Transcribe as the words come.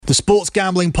The Sports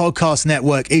Gambling Podcast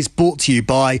Network is brought to you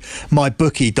by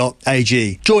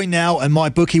MyBookie.ag. Join now and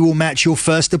MyBookie will match your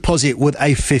first deposit with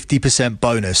a 50%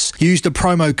 bonus. Use the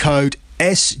promo code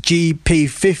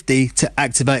SGP50 to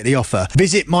activate the offer.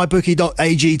 Visit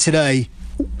MyBookie.ag today.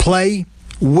 Play,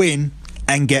 win,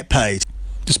 and get paid.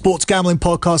 The Sports Gambling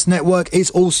Podcast Network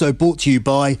is also brought to you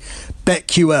by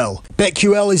BetQL.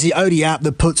 BetQL is the only app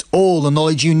that puts all the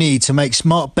knowledge you need to make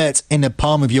smart bets in the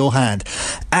palm of your hand.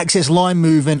 Access line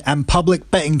movement and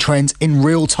public betting trends in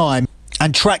real time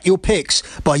and track your picks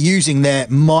by using their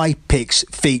My Picks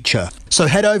feature. So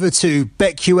head over to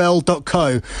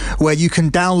betql.co where you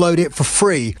can download it for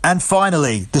free. And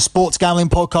finally, the Sports Gambling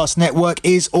Podcast Network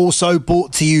is also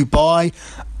brought to you by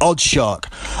Oddshark.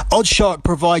 Oddshark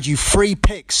provides you free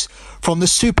picks from the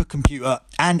supercomputer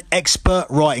and expert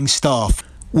writing staff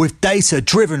with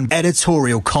data-driven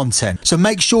editorial content. So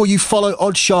make sure you follow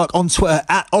Oddshark on Twitter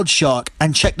at Oddshark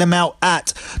and check them out at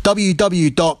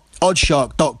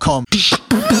www.oddshark.com.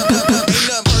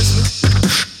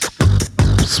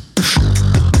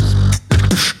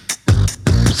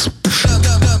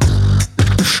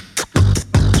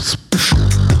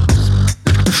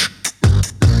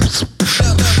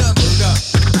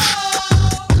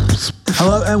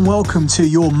 Hello and welcome to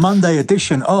your Monday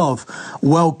edition of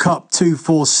World Cup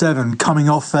 247, coming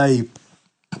off a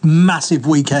massive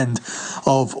weekend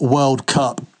of World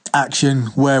Cup action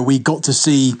where we got to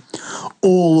see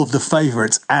all of the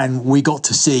favourites and we got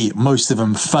to see most of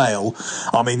them fail.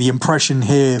 I mean, the impression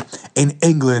here in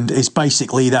England is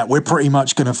basically that we're pretty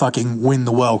much going to fucking win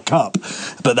the World Cup,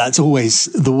 but that's always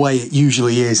the way it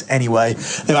usually is anyway.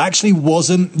 There actually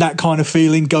wasn't that kind of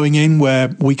feeling going in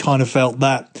where we kind of felt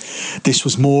that this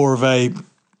was more of a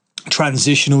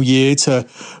transitional year to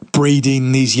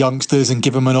breeding these youngsters and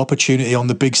give them an opportunity on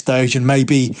the big stage, and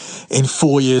maybe in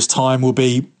 4 years' time we'll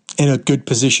be in a good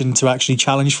position to actually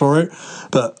challenge for it.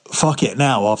 But fuck it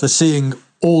now, after seeing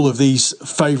all of these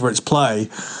favourites play,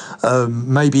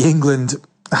 maybe England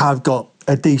have got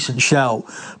a decent shout,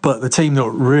 but the team that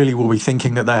really will be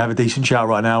thinking that they have a decent shout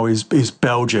right now is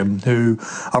Belgium, who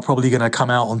are probably going to come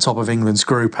out on top of England's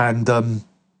group. And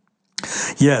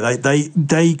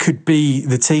they could be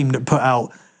the team that put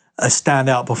out a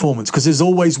standout performance, because there's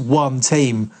always one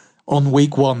team on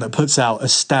week one that puts out a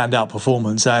standout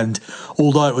performance. And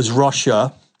although it was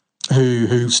Russia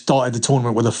who started the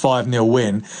tournament with a 5-0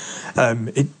 win,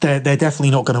 they're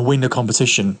definitely not going to win the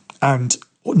competition. And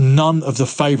none of the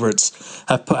favourites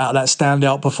have put out that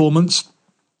standout performance.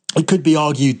 It could be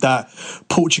argued that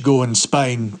Portugal and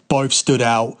Spain both stood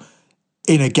out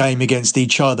in a game against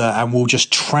each other and will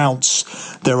just trounce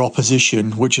their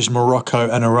opposition, which is Morocco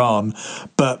and Iran.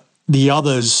 But the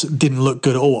others didn't look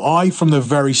good at all. From the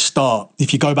very start,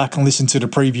 if you go back and listen to the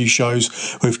preview shows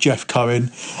with Jeff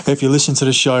Cohen, if you listen to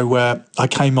the show where I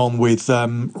came on with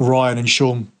Ryan and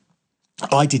Sean,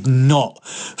 I did not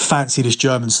fancy this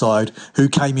German side, who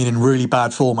came in really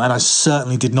bad form, and I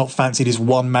certainly did not fancy this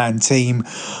one-man team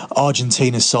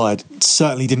Argentina side.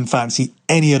 Certainly didn't fancy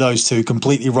any of those two,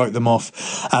 completely wrote them off,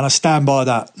 and I stand by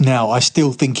that now. I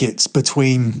still think it's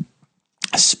between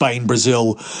Spain,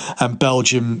 Brazil and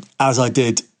Belgium, as I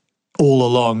did all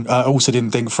along. I also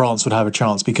didn't think France would have a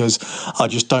chance because I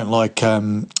just don't like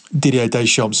Didier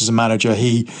Deschamps as a manager.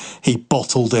 He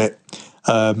bottled it,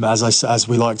 as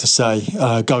we like to say,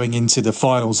 going into the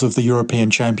finals of the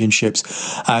European Championships.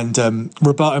 And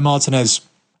Roberto Martinez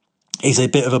is a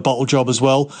bit of a bottle job as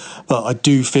well, but I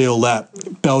do feel that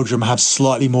Belgium have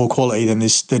slightly more quality than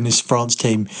this France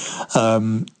team.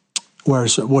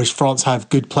 Whereas France have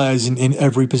good players in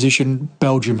every position,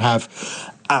 Belgium have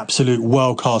absolute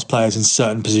world-class players in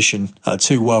certain position.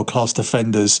 Two world-class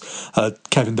defenders.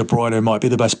 Kevin De Bruyne might be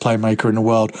the best playmaker in the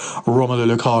world. Romelu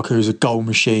Lukaku is a goal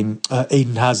machine.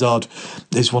 Eden Hazard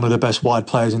is one of the best wide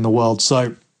players in the world.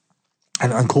 So,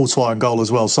 and Courtois in goal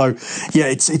as well. So, yeah,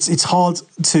 it's hard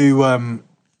to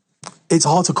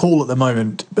call at the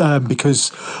moment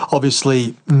because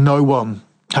obviously no one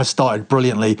has started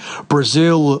brilliantly.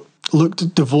 Brazil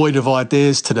looked devoid of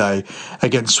ideas today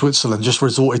against Switzerland, just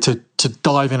resorted to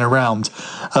diving around.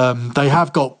 They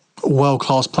have got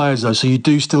world-class players though, so you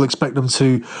do still expect them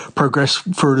to progress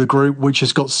through the group, which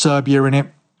has got Serbia in it,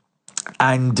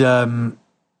 and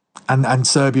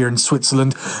Serbia and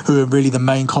Switzerland, who are really the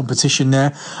main competition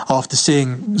there. After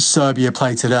seeing Serbia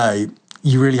play today,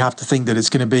 you really have to think that it's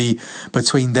going to be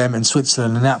between them and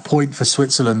Switzerland, and that point for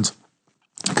Switzerland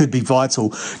could be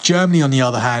vital. Germany, on the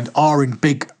other hand, are in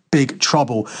big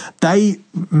trouble. They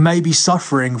may be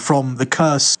suffering from the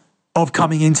curse of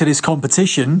coming into this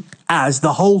competition as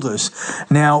the holders.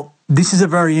 Now, this is a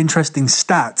very interesting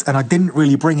stat, and I didn't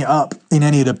really bring it up in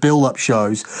any of the build-up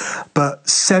shows, but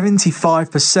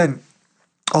 75%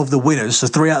 of the winners, so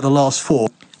 3 out of the last 4,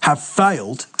 have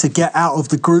failed to get out of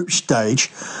the group stage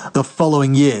the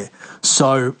following year.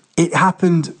 So it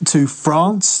happened to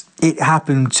France, it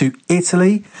happened to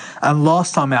Italy, and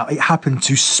last time out, it happened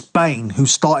to Spain, who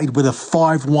started with a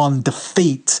 5-1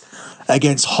 defeat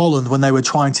against Holland when they were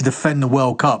trying to defend the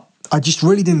World Cup. I just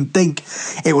really didn't think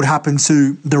it would happen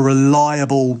to the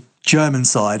reliable German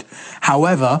side.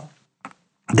 However,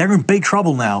 they're in big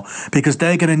trouble now because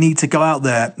they're going to need to go out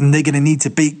there and they're going to need to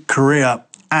beat Korea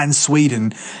and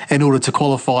Sweden in order to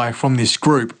qualify from this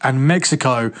group. And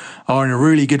Mexico are in a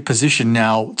really good position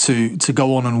now to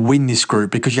go on and win this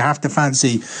group, because you have to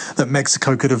fancy that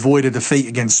Mexico could avoid a defeat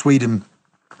against Sweden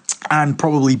and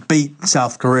probably beat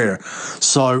South Korea.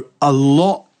 So a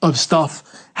lot of stuff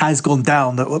has gone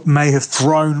down that may have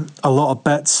thrown a lot of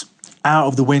bets out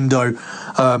of the window.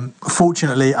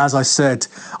 Fortunately, as I said,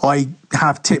 I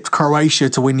have tipped Croatia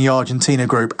to win the Argentina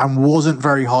group and wasn't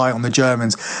very high on the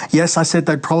Germans. Yes, I said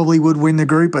they probably would win the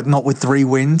group, but not with 3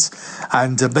 wins.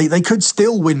 And they could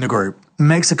still win the group.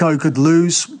 Mexico could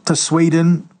lose to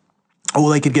Sweden,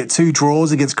 or they could get 2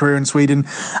 draws against Korea and Sweden,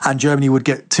 and Germany would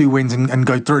get 2 wins and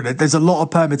go through. There's a lot of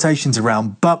permutations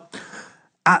around, but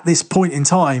at this point in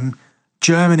time,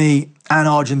 Germany and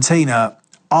Argentina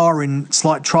are in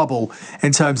slight trouble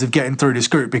in terms of getting through this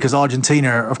group, because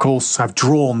Argentina, of course, have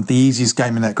drawn the easiest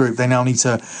game in that group. They now need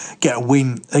to get a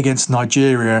win against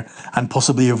Nigeria and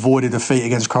possibly avoid a defeat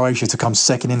against Croatia to come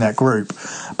second in that group.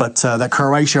 But that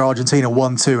Croatia-Argentina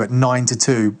 1-2 at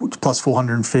 9-2, plus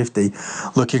 450,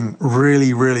 looking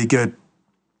really, really good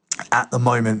at the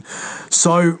moment.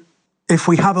 So if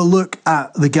we have a look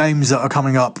at the games that are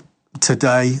coming up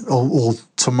today, or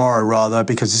tomorrow rather,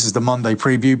 because this is the Monday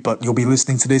preview, but you'll be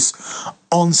listening to this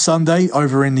on Sunday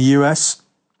over in the US.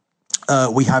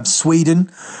 We have Sweden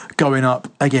going up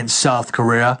against South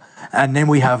Korea, and then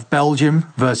we have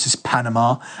Belgium versus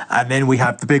Panama, and then we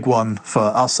have the big one for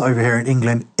us over here in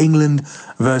England, England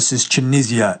versus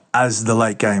Tunisia as the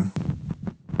late game.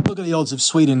 Look at the odds of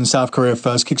Sweden and South Korea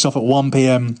first. Kicks off at 1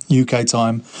 p.m. UK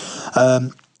time.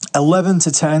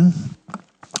 11-10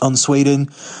 on Sweden,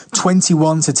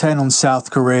 21-10 on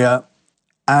South Korea,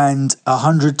 and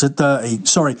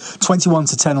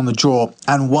 21-10 on the draw,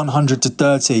 and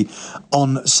 100-30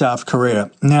 on South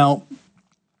Korea. Now,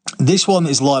 this one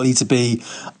is likely to be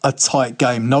a tight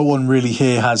game. No one really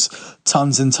here has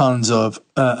tons and tons of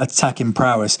attacking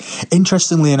prowess.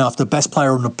 Interestingly enough, the best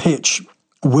player on the pitch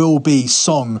will be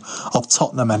Song of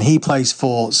Tottenham, and he plays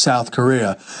for South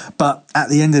Korea. But at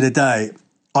the end of the day,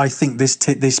 I think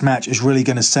this match is really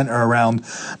going to centre around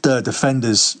the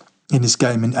defenders in this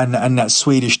game and that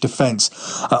Swedish defence.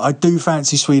 I do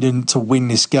fancy Sweden to win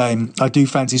this game.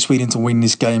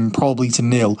 Probably to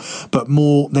nil. But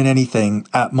more than anything,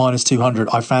 at minus 200,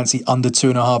 I fancy under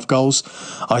 2.5 goals.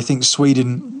 I think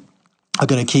Sweden are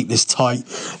going to keep this tight.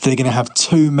 They're going to have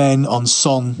 2 men on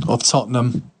Son of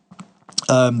Tottenham.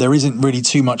 There isn't really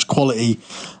too much quality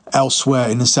elsewhere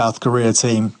in the South Korea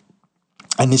team.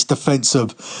 And this defence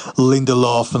of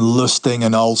Lindelof and Lustig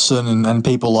and Olsen and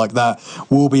people like that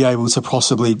will be able to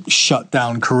possibly shut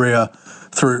down Korea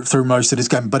through most of this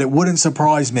game. But it wouldn't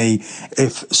surprise me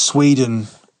if Sweden,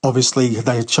 obviously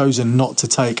they have chosen not to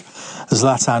take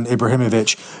Zlatan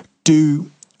Ibrahimovic, do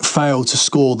fail to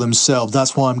score themselves.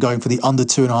 That's why I'm going for the under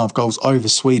 2.5 goals over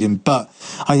Sweden. But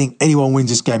I think anyone wins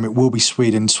this game, it will be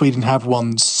Sweden. Sweden have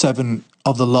won 7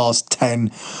 of the last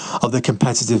 10 of the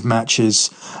competitive matches.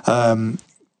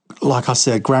 Like I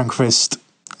said, Granqvist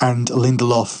and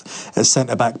Lindelof as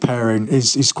centre-back pairing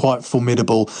is quite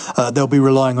formidable. They'll be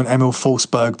relying on Emil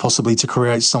Forsberg possibly to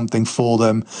create something for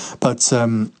them, but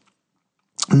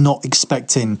not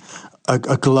expecting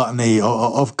a gluttony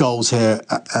of goals here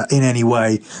in any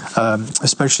way,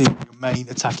 especially your main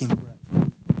attacking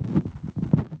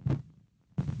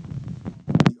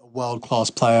a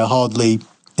world-class player, hardly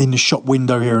in the shop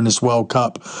window here in this World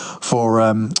Cup for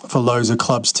loads of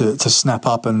clubs to snap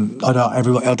up, and I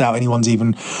doubt anyone's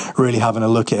even really having a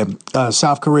look at him.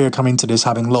 South Korea come into this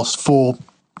having lost 4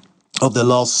 of their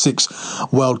last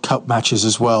 6 World Cup matches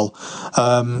as well.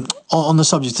 On the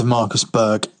subject of Marcus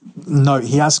Berg, note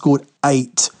he has scored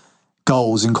 8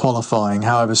 goals in qualifying.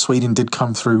 However, Sweden did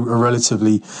come through a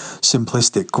relatively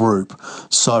simplistic group.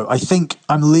 So I think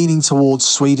I'm leaning towards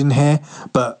Sweden here,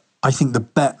 but I think the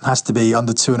bet has to be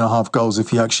under 2.5 goals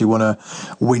if you actually want to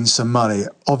win some money.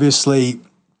 Obviously,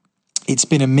 it's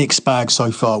been a mixed bag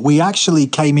so far. We actually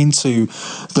came into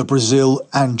the Brazil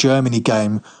and Germany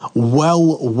game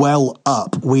well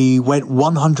up. We went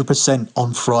 100%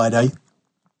 on Friday.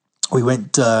 We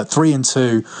went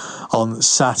 3-2 on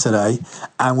Saturday,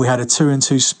 and we had a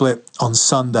 2-2 split on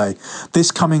Sunday.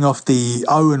 This coming off the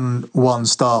 0-1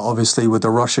 start, obviously, with the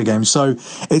Russia game. So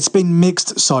it's been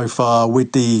mixed so far,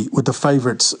 with the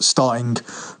favourites starting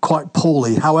quite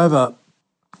poorly. However,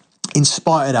 in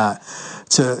spite of that,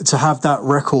 to have that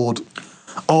record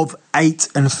of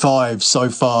 8-5 so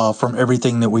far from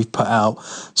everything that we've put out,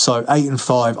 so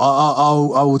 8-5,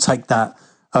 I will take that.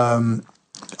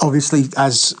 Obviously,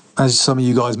 as some of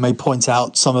you guys may point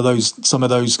out, some of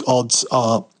those odds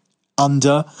are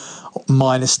under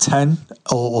 -10,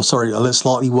 or sorry, a little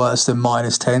slightly worse than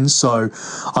 -10. So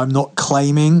I'm not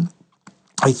claiming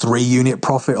a 3-unit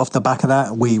profit off the back of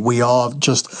that. We are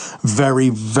just very,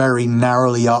 very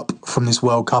narrowly up from this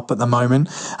World Cup at the moment,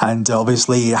 and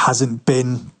obviously it hasn't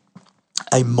been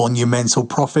a monumental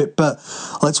profit, but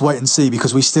let's wait and see,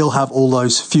 because we still have all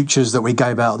those futures that we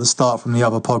gave out at the start from the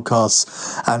other podcasts,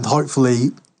 and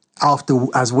hopefully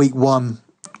as week 1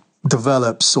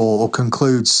 develops or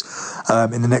concludes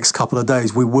in the next couple of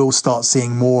days, we will start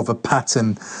seeing more of a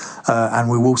pattern, and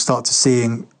we will start to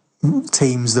seeing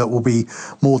teams that will be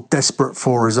more desperate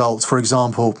for results. For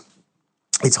example,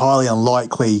 it's highly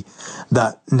unlikely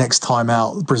that next time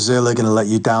out Brazil are going to let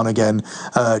you down again.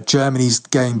 Germany's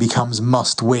game becomes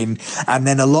must win, and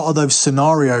then a lot of those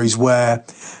scenarios where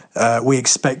we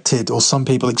expected, or some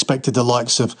people expected, the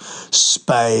likes of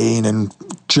Spain and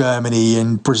Germany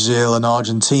and Brazil and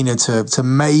Argentina to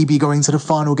maybe go into the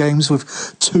final games with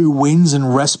 2 wins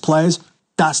and rest players.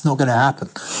 That's not going to happen.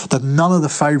 That none of the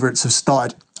favourites have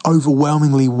started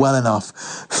overwhelmingly well enough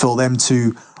for them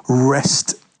to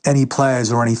rest any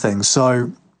players or anything. So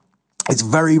it's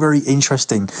very, very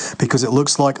interesting, because it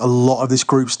looks like a lot of this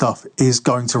group stuff is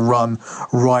going to run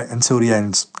right until the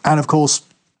end. And of course,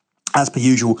 as per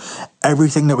usual,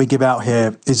 everything that we give out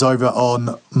here is over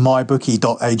on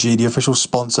mybookie.ag, the official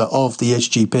sponsor of the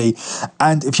SGP.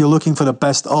 And if you're looking for the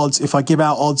best odds, if I give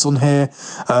out odds on here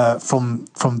from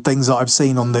things that I've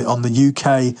seen on the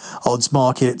UK odds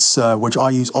markets, which I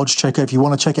use Odds Checker. If you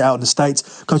want to check it out in the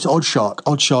States, go to Oddshark.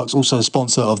 Oddshark's also a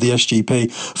sponsor of the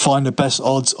SGP. Find the best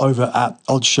odds over at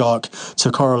Oddshark to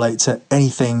correlate to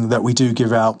anything that we do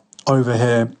give out over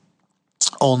here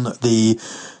on the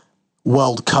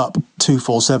World Cup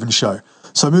 247 show.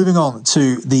 So moving on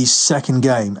to the second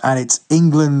game, and it's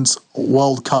England's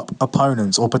World Cup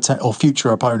opponents, or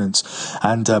future opponents,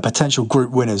 and potential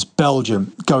group winners.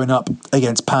 Belgium going up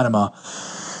against Panama.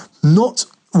 Not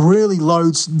really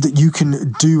loads that you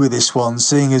can do with this one,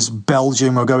 seeing as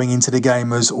Belgium are going into the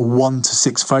game as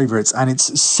 1-6 favourites, and it's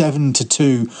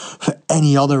 7-2 for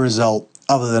any other result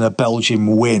other than a Belgium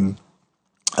win.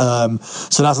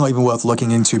 So that's not even worth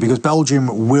looking into, because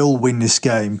Belgium will win this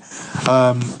game.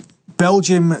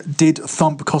 Belgium did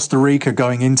thump Costa Rica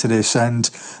going into this, and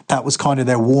that was kind of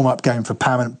their warm-up game for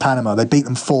Panama. They beat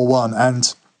them 4-1,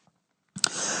 and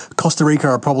Costa Rica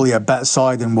are probably a better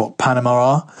side than what Panama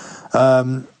are.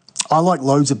 I like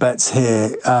loads of bets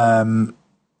here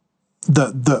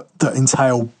that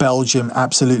entail Belgium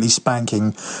absolutely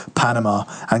spanking Panama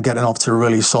and getting off to a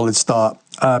really solid start.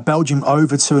 Belgium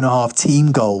over 2.5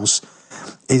 team goals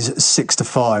is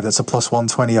 6-5. That's a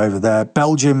 +120 over there.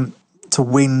 Belgium to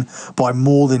win by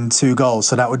more than 2 goals,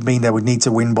 so that would mean they would need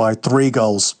to win by 3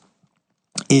 goals,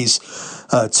 is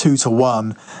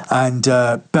 2-1. And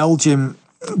Belgium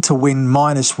to win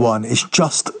 -1 is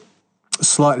just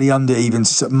slightly under even,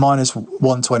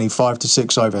 -125 to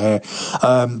 6 over here.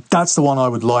 That's the one I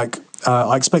would like.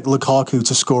 I expect Lukaku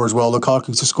to score as well.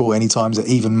 Lukaku to score any times at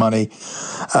even money.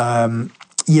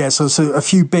 So a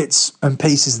few bits and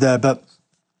pieces there, but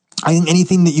I think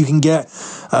anything that you can get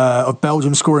of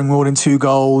Belgium scoring more than 2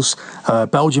 goals,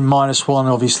 Belgium -1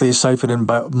 obviously is safer than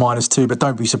 -2, but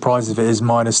don't be surprised if it is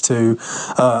 -2.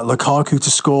 Lukaku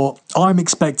to score. I'm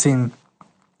expecting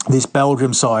this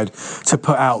Belgium side to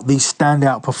put out the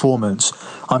standout performance.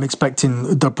 I'm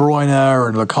expecting De Bruyne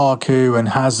and Lukaku and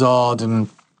Hazard and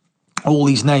all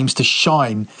these names to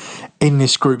shine in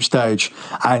this group stage,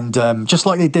 and just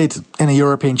like they did in the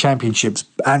European Championships,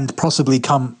 and possibly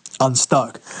come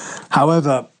unstuck.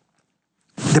 However,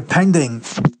 depending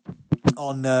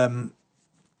on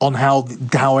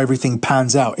how everything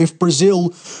pans out, if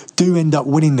Brazil do end up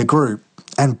winning the group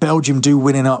and Belgium do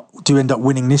end up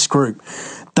winning this group,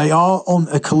 they are on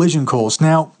a collision course.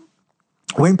 Now,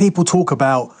 when people talk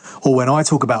about, or when I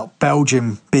talk about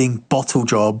Belgium being bottle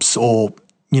jobs, or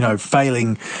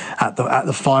failing at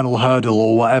the final hurdle,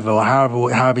 or whatever, or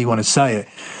however you want to say it,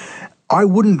 I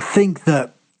wouldn't think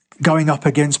that going up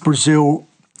against Brazil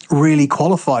really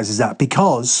qualifies as that,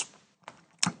 because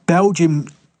Belgium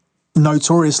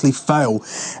notoriously fail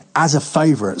as a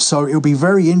favourite. So it'll be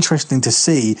very interesting to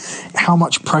see how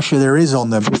much pressure there is on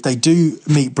them if they do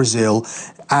meet Brazil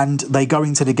and they go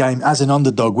into the game as an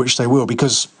underdog, which they will,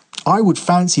 because I would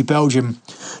fancy Belgium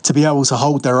to be able to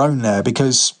hold their own there,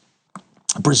 because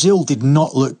Brazil did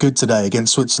not look good today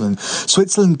against Switzerland.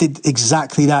 Switzerland did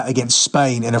exactly that against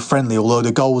Spain in a friendly, although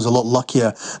the goal was a lot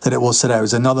luckier than it was today. It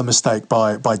was another mistake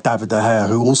by David De Gea,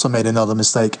 who also made another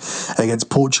mistake against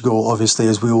Portugal, obviously,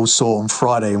 as we all saw on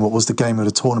Friday in what was the game of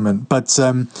the tournament. But,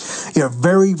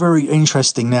 very, very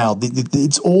interesting now.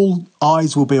 It's all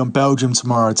eyes will be on Belgium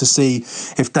tomorrow to see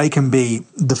if they can be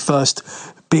the first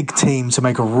big team to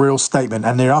make a real statement,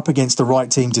 and they're up against the right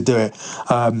team to do it.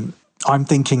 I'm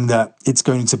thinking that it's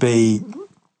going to be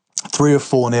 3 or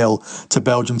 4-0 to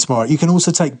Belgium tomorrow. You can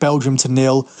also take Belgium to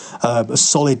nil, a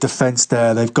solid defence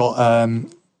there. They've got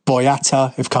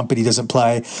Boyata, if Company doesn't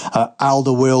play,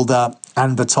 Alderweireld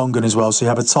and Vertonghen as well. So you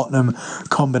have a Tottenham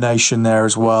combination there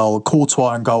as well.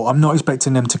 Courtois and goal. I'm not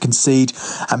expecting them to concede,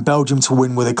 and Belgium to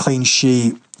win with a clean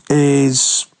sheet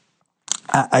is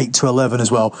at 8-11 as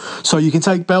well. So you can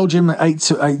take Belgium at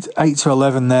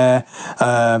 8-11 there.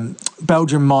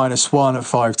 Belgium -1 at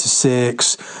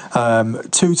 5-6.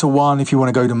 2-1 if you want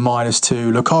to go to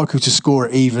 -2. Lukaku to score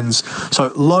at evens.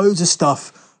 So loads of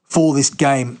stuff for this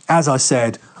game. As I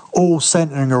said, all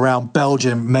centering around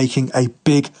Belgium making a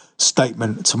big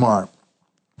statement tomorrow.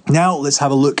 Now let's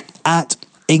have a look at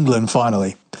England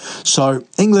finally. So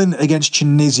England against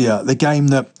Tunisia, the game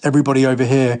that everybody over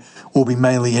here will be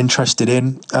mainly interested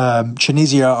in.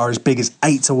 Tunisia are as big as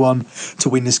 8-1 to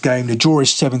win this game. The draw is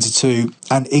 7-2,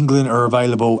 and England are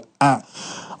available at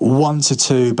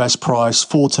 1-2 best price,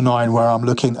 4-9 where I'm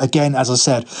looking. Again, as I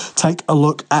said, take a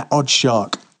look at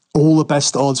Oddshark. All the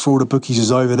best odds for all the bookies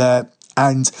is over there,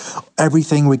 and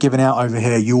everything we're giving out over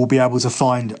here, you will be able to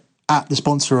find at the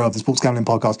sponsor of the Sports Gambling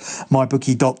Podcast,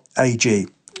 mybookie.ag.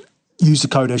 Use the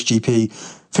code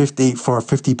SGP50 for a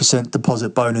 50%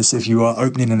 deposit bonus if you are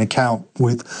opening an account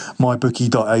with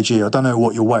mybookie.ag. I don't know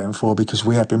what you're waiting for, because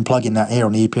we have been plugging that here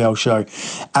on the EPL show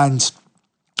and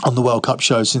on the World Cup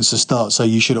show since the start. So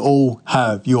you should all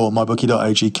have your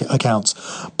mybookie.ag accounts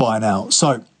by now.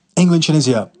 So England,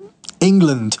 Tunisia.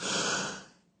 England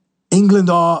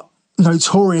are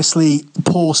notoriously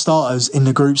poor starters in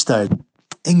the group stage.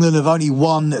 England have only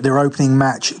won their opening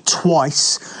match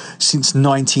twice since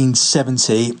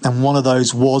 1970, and one of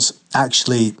those was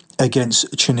actually against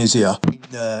Tunisia in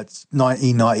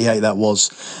 1998, that was.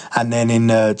 And then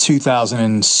in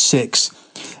 2006,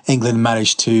 England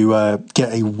managed to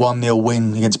get a 1-0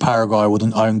 win against Paraguay with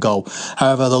an own goal.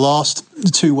 However, the last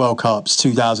two World Cups,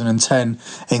 2010,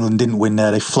 England didn't win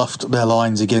there. They fluffed their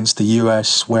lines against the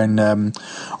US when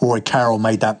Roy Carroll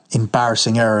made that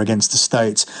embarrassing error against the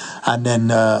States. And then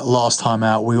last time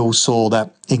out, we all saw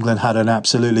that England had an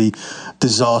absolutely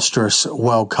disastrous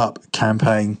World Cup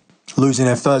campaign, losing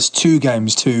their first two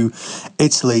games to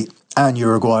Italy and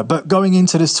Uruguay. But going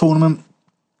into this tournament,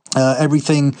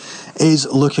 everything is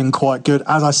looking quite good.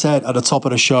 As I said at the top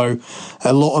of the show,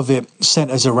 a lot of it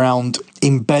centres around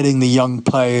embedding the young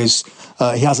players.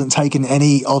 He hasn't taken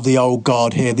any of the old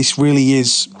guard here. This really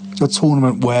is a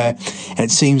tournament where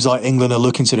it seems like England are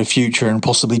looking to the future and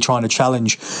possibly trying to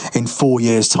challenge in 4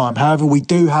 years' time. However, we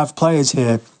do have players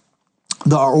here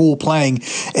that are all playing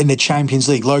in the Champions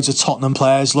League. Loads of Tottenham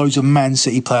players, loads of Man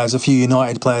City players, a few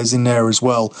United players in there as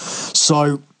well.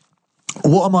 So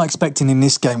what am I expecting in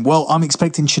this game? Well, I'm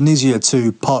expecting Tunisia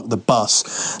to park the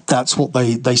bus. That's what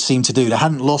they seem to do. They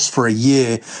hadn't lost for a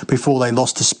year before they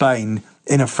lost to Spain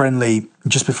in a friendly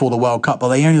just before the World Cup, but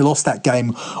they only lost that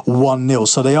game 1-0.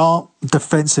 So they are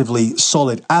defensively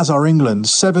solid, as are England.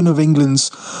 7 of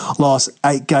England's last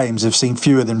 8 games have seen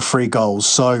fewer than 3 goals.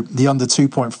 So the under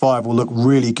 2.5 will look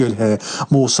really good here,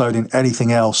 more so than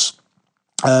anything else.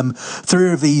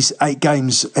 3 of these 8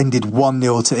 games ended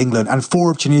 1-0 to England, and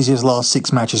 4 of Tunisia's last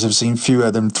 6 matches have seen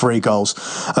fewer than 3 goals.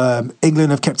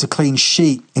 England have kept a clean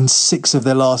sheet in 6 of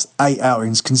their last 8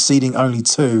 outings, conceding only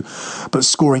 2, but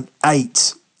scoring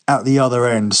 8 at the other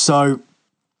end. So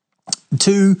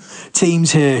 2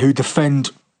 teams here who defend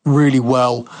really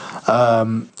well.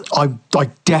 I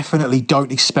definitely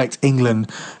don't expect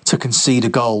England to concede a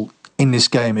goal in this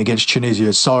game against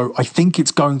Tunisia. So I think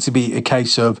it's going to be a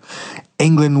case of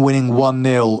England winning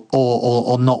 1-0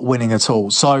 or not winning at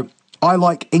all. So I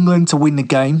like England to win the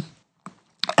game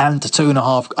and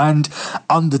 2.5 and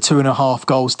under 2.5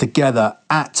 goals together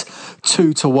at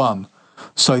 2-1.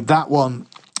 So that one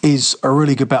is a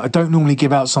really good bet. I don't normally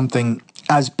give out something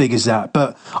as big as that,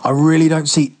 but I really don't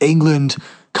see England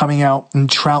coming out and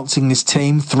trouncing this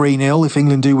team 3-0. If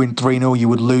England do win 3-0, you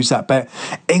would lose that bet.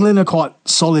 England are quite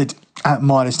solid at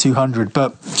minus 200.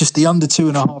 But just the under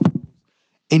 2.5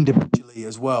 individually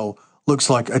as well looks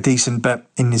like a decent bet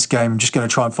in this game. I'm just going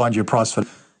to try and find you a price for it.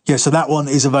 Yeah, so that one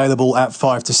is available at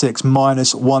 5 to 6,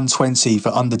 minus 120 for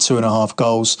under 2.5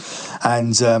 goals.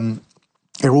 And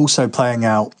they're also playing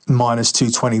out minus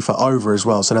 220 for over as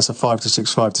well. So that's a 5 to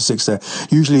 6 there.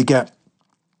 Usually you get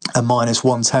a minus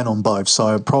 110 on both,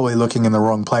 so probably looking in the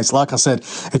wrong place. Like I said,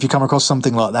 if you come across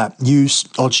something like that, use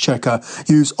Odds Checker,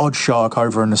 use Odds Shark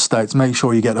over in the States. Make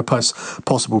sure you get the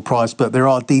possible price, but there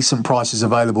are decent prices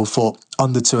available for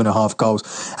under 2.5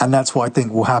 goals, and that's what I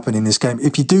think will happen in this game.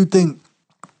 If you don't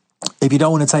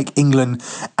want to take England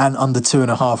and under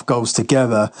 2.5 goals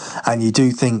together, and you do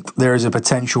think there is a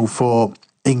potential for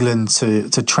England to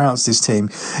trounce this team,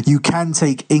 you can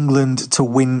take England to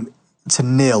win to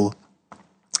nil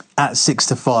at 6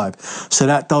 to 5. So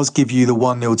that does give you the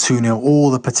 1-0, 2-0,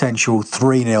 or the potential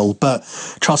 3-0. But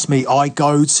trust me, I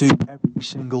go to every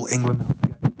single England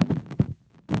game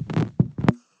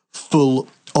full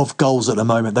of goals at the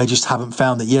moment. They just haven't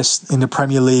found it. Yes, in the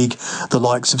Premier League, the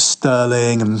likes of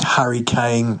Sterling and Harry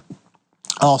Kane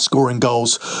are scoring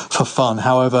goals for fun.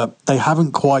 However, they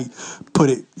haven't quite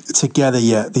put it together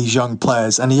yet, these young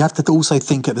players. And you have to also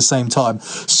think at the same time,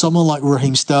 someone like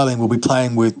Raheem Sterling will be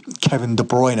playing with Kevin De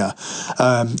Bruyne.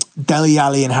 Dele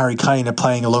Alli and Harry Kane are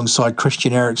playing alongside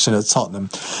Christian Eriksen at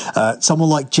Tottenham. Someone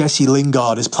like Jesse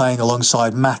Lingard is playing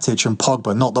alongside Matic and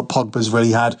Pogba. Not that Pogba's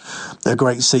really had a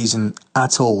great season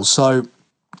at all. So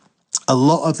a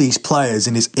lot of these players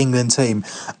in this England team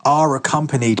are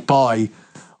accompanied by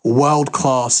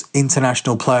world-class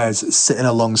international players sitting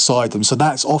alongside them. So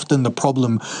that's often the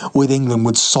problem with England,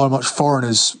 with so much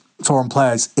foreign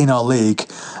players in our league.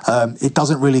 It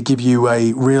doesn't really give you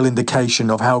a real indication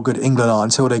of how good England are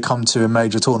until they come to a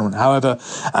major tournament. However,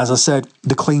 as I said,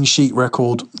 the clean sheet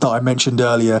record that I mentioned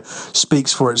earlier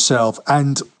speaks for itself.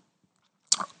 And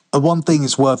one thing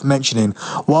is worth mentioning,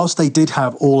 whilst they did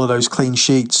have all of those clean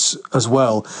sheets as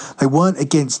well, they weren't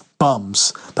against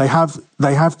bums. They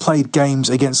have played games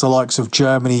against the likes of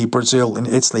Germany, Brazil and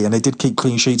Italy, and they did keep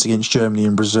clean sheets against Germany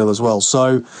and Brazil as well.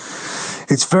 So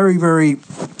it's very, very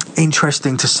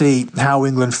interesting to see how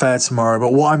England fare tomorrow.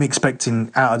 But what I'm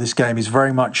expecting out of this game is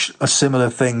very much a similar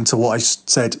thing to what I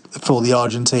said for the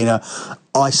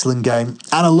Argentina-Iceland game,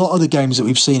 and a lot of the games that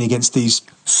we've seen against these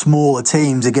smaller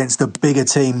teams, against the bigger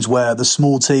teams, where the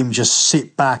small team just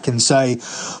sit back and say,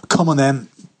 come on then,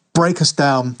 break us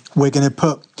down. We're going to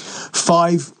put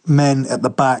 5 men at the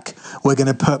back. We're going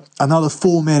to put another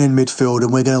 4 men in midfield,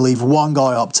 and we're going to leave 1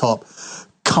 guy up top.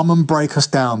 Come and break us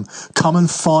down. Come and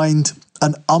find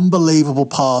an unbelievable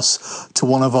pass to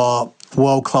one of our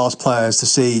world-class players to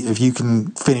see if you can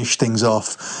finish things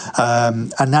off.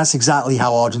 And that's exactly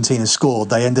how Argentina scored.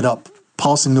 They ended up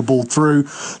passing the ball through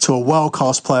to a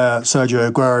world-class player, Sergio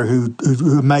Aguero,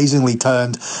 who amazingly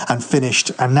turned and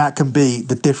finished. And that can be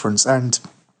the difference. And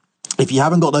if you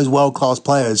haven't got those world-class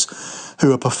players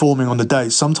who are performing on the day,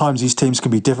 sometimes these teams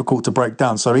can be difficult to break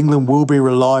down. So England will be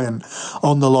reliant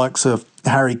on the likes of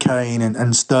Harry Kane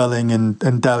and Sterling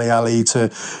and Dele Alli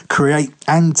to create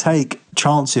and take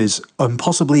chances, and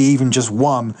possibly even just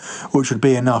one, which would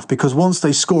be enough, because once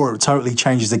they score, it totally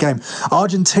changes the game.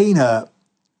 Argentina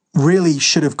really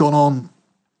should have gone on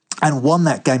and won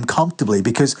that game comfortably,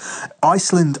 because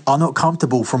Iceland are not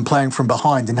comfortable from playing from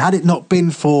behind. And had it not been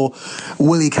for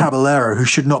Willy Caballero, who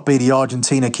should not be the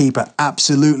Argentina keeper,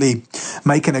 absolutely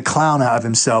making a clown out of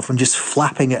himself and just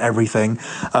flapping at everything,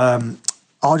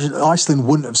 Iceland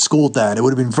wouldn't have scored there, and it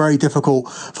would have been very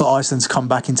difficult for Iceland to come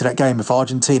back into that game if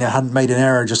Argentina hadn't made an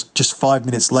error just 5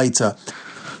 minutes later.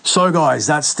 So guys,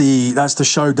 that's the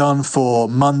show done for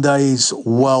Monday's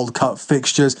World Cup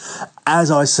fixtures.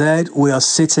 As I said, we are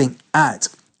sitting at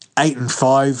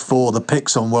 8-5 for the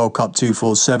picks on World Cup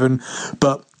 247,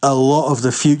 but a lot of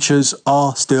the futures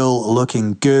are still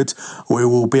looking good. We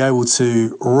will be able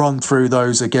to run through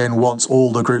those again once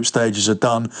all the group stages are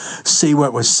done, see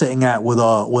where we're sitting at with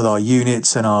our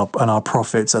units and our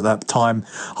profits at that time.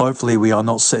 Hopefully we are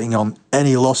not sitting on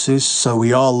any losses, so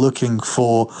we are looking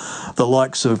for the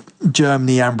likes of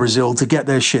Germany and Brazil to get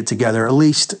their shit together, at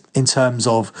least in terms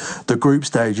of the group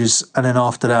stages. And then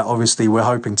after that, obviously, we're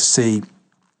hoping to see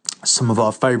some of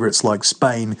our favourites like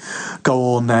Spain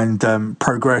go on and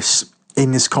progress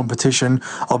in this competition.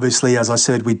 Obviously, as I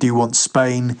said, we do want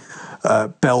Spain,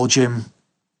 Belgium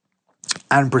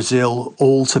and Brazil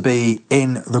all to be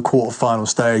in the quarterfinal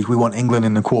stage. We want England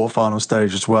in the quarterfinal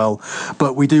stage as well.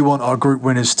 But we do want our group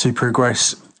winners to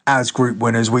progress as group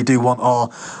winners. We do want our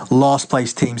last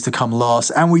place teams to come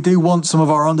last, and we do want some of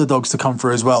our underdogs to come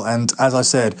through as well. And as I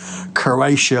said,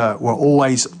 Croatia were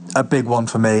always a big one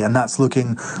for me, and that's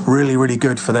looking really, really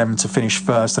good for them to finish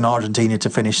first and Argentina to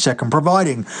finish second,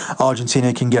 providing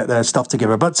Argentina can get their stuff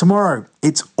together. But tomorrow,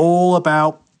 it's all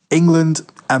about England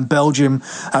and Belgium.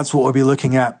 That's what we'll be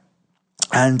looking at.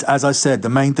 And as I said, the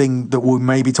main thing that we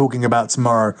may be talking about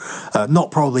tomorrow,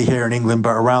 not probably here in England,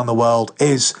 but around the world,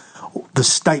 is the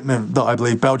statement that I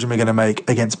believe Belgium are going to make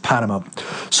against Panama.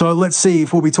 So let's see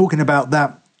if we'll be talking about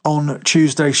that on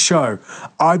Tuesday's show.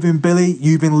 I've been Billy.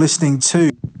 You've been listening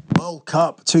to World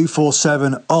Cup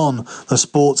 247 on the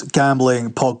Sports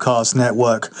Gambling Podcast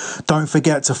Network. Don't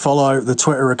forget to follow the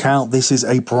Twitter account. This is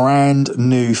a brand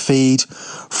new feed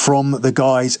from the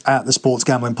guys at the Sports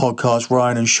Gambling Podcast,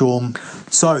 Ryan and Sean.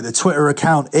 So the Twitter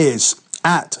account is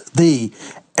at the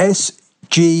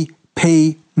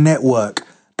SGP Network.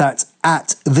 That's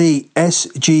at the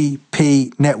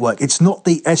SGP Network. It's not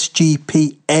the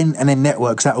SGPN and then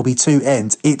networks. That will be two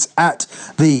N's. It's at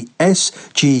the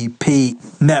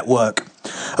SGP Network.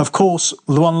 Of course,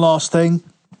 one last thing.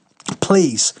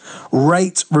 Please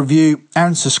rate, review,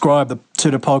 and subscribe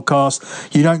to the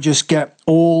podcast. You don't just get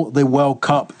all the World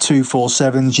Cup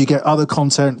 247s. You get other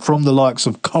content from the likes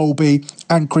of Colby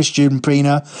and Christian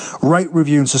Pina. Rate,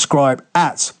 review, and subscribe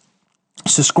at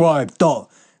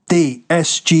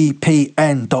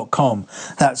subscribe.thesgpn.com.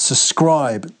 That's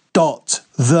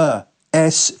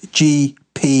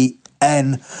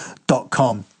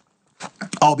subscribe.thesgpn.com.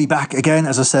 I'll be back again,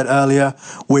 as I said earlier,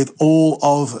 with all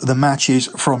of the matches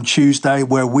from Tuesday,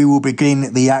 where we will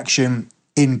begin the action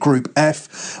in Group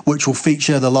F, which will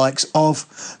feature the likes of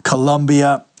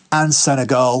Colombia and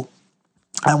Senegal.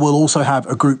 And we'll also have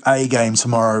a Group A game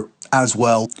tomorrow as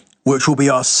well, which will be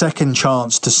our second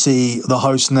chance to see the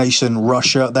host nation,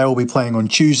 Russia. They will be playing on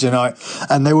Tuesday night,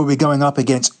 and they will be going up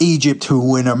against Egypt, who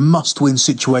will win a must-win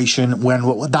situation when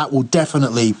that will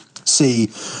definitely see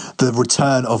the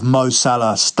return of Mo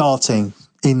Salah starting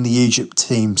in the Egypt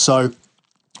team. So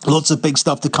lots of big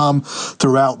stuff to come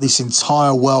throughout this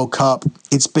entire World Cup.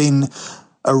 It's been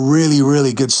a really,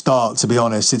 really good start, to be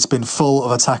honest. It's been full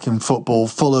of attacking football,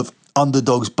 full of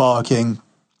underdogs barking,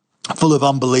 full of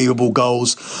unbelievable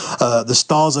goals. The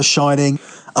stars are shining,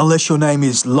 unless your name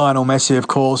is Lionel Messi, of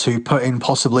course, who put in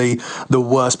possibly the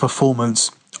worst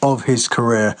performance of his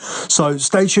career. So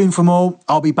stay tuned for more.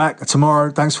 I'll be back tomorrow.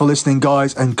 Thanks for listening,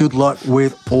 guys, and good luck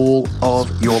with all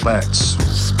of your bets.